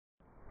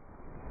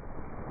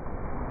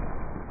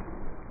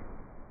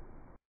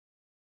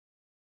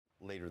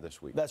later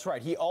this week. That's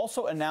right. He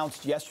also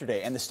announced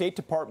yesterday, and the State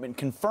Department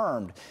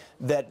confirmed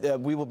that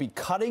we will be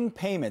cutting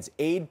payments,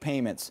 aid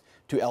payments,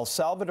 to El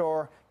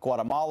Salvador,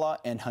 Guatemala,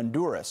 and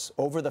Honduras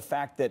over the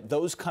fact that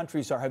those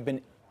countries have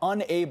been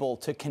unable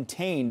to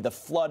contain the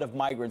flood of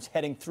migrants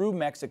heading through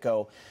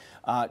Mexico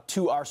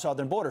to our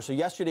southern border. So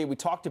yesterday we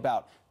talked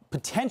about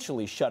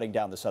potentially shutting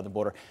down the southern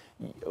border.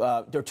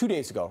 Or 2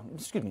 days ago.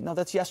 Excuse me. No,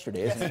 that's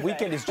yesterday. Isn't it?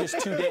 Weekend is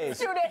just 2 days.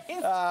 2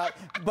 days.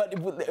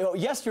 But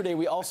yesterday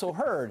we also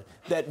heard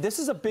that this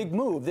is a big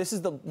move. This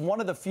is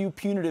one of the few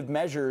punitive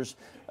measures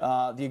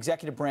the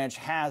executive branch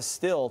has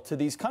still to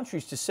these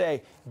countries to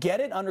say,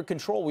 get it under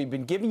control. We've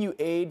been giving you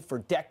aid for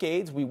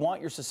decades. We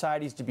want your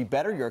societies to be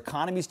better, your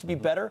economies to be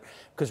better,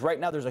 because right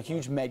now there's a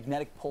huge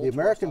magnetic pull. The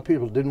American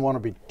people didn't want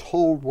to be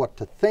told what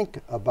to think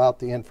about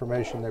the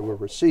information they were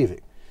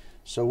receiving.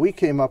 So we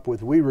came up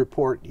with We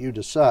Report, You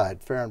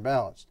Decide, fair and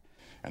balanced.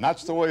 And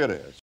that's the way it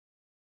is.